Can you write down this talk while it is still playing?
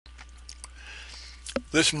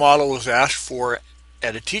This model was asked for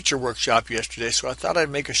at a teacher workshop yesterday, so I thought I'd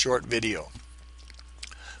make a short video.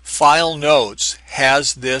 File Notes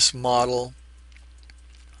has this model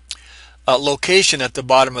location at the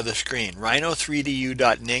bottom of the screen,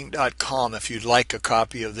 rhino3du.ning.com, if you'd like a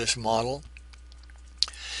copy of this model.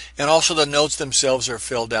 And also the notes themselves are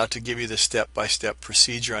filled out to give you the step-by-step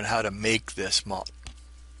procedure on how to make this model.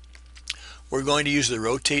 We're going to use the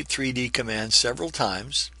Rotate3D command several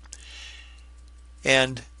times.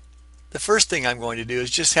 And the first thing I'm going to do is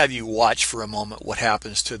just have you watch for a moment what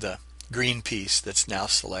happens to the green piece that's now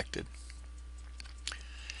selected.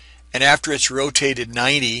 And after it's rotated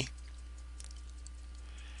 90,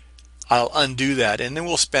 I'll undo that, and then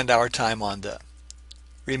we'll spend our time on the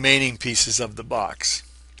remaining pieces of the box.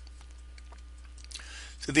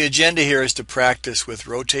 So the agenda here is to practice with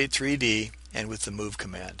Rotate3D and with the move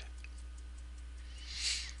command.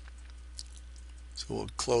 So we'll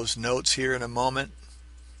close notes here in a moment,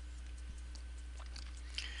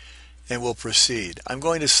 and we'll proceed. I'm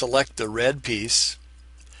going to select the red piece,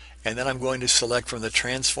 and then I'm going to select from the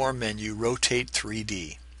transform menu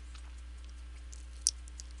Rotate3D.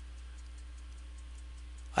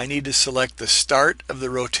 I need to select the start of the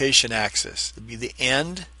rotation axis. It'll be the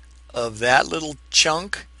end of that little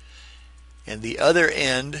chunk and the other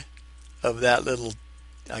end of that little,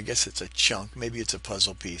 I guess it's a chunk, maybe it's a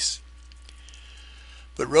puzzle piece.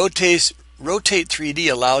 But Rotate3D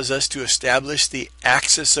allows us to establish the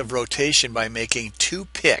axis of rotation by making two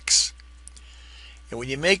picks. And when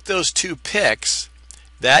you make those two picks,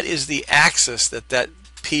 that is the axis that that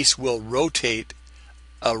piece will rotate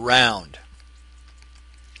around.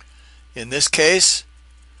 In this case,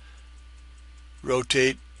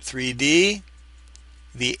 Rotate3D,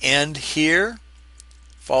 the end here,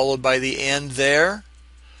 followed by the end there.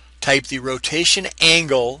 Type the rotation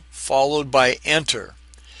angle, followed by enter.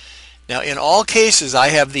 Now in all cases I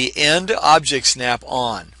have the end object snap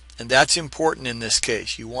on, and that's important in this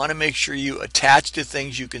case. You want to make sure you attach to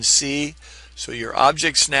things you can see, so your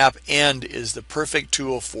object snap end is the perfect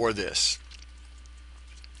tool for this.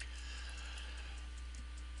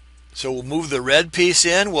 So we'll move the red piece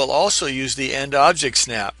in. We'll also use the end object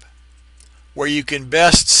snap, where you can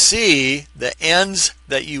best see the ends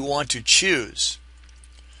that you want to choose.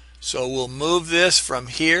 So we'll move this from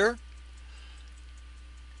here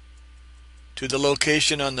to the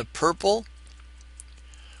location on the purple.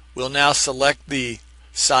 We'll now select the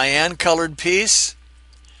cyan colored piece.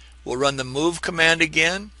 We'll run the move command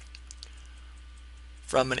again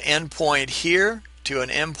from an endpoint here to an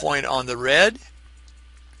endpoint on the red.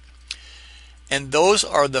 And those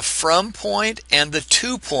are the from point and the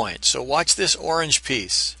to point. So watch this orange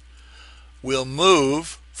piece. We'll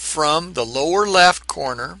move from the lower left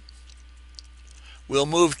corner. We'll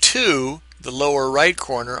move to the lower right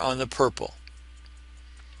corner on the purple,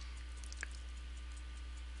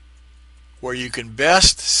 where you can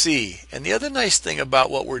best see. And the other nice thing about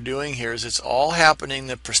what we're doing here is it's all happening in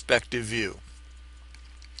the perspective view.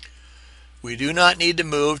 We do not need to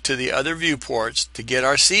move to the other viewports to get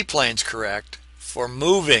our C-planes correct for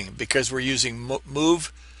moving, because we're using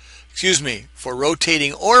for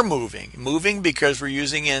rotating or moving. Moving because we're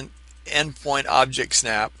using an endpoint object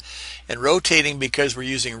snap, and rotating because we're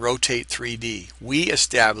using Rotate3D. We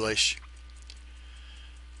establish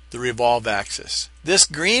the revolve axis. This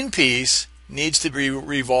green piece needs to be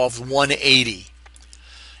revolved 180.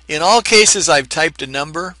 In all cases I've typed a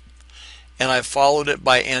number and I've followed it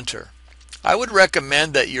by enter. I would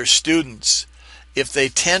recommend that your students, if they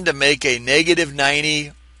tend to make a negative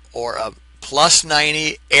 90 or a plus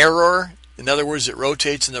 90 error, in other words it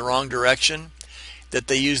rotates in the wrong direction, that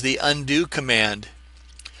they use the undo command.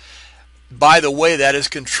 By the way, that is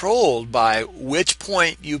controlled by which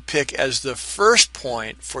point you pick as the first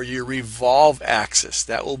point for your revolve axis.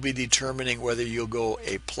 That will be determining whether you'll go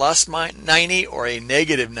a plus 90 or a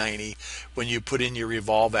negative 90 when you put in your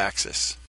revolve axis.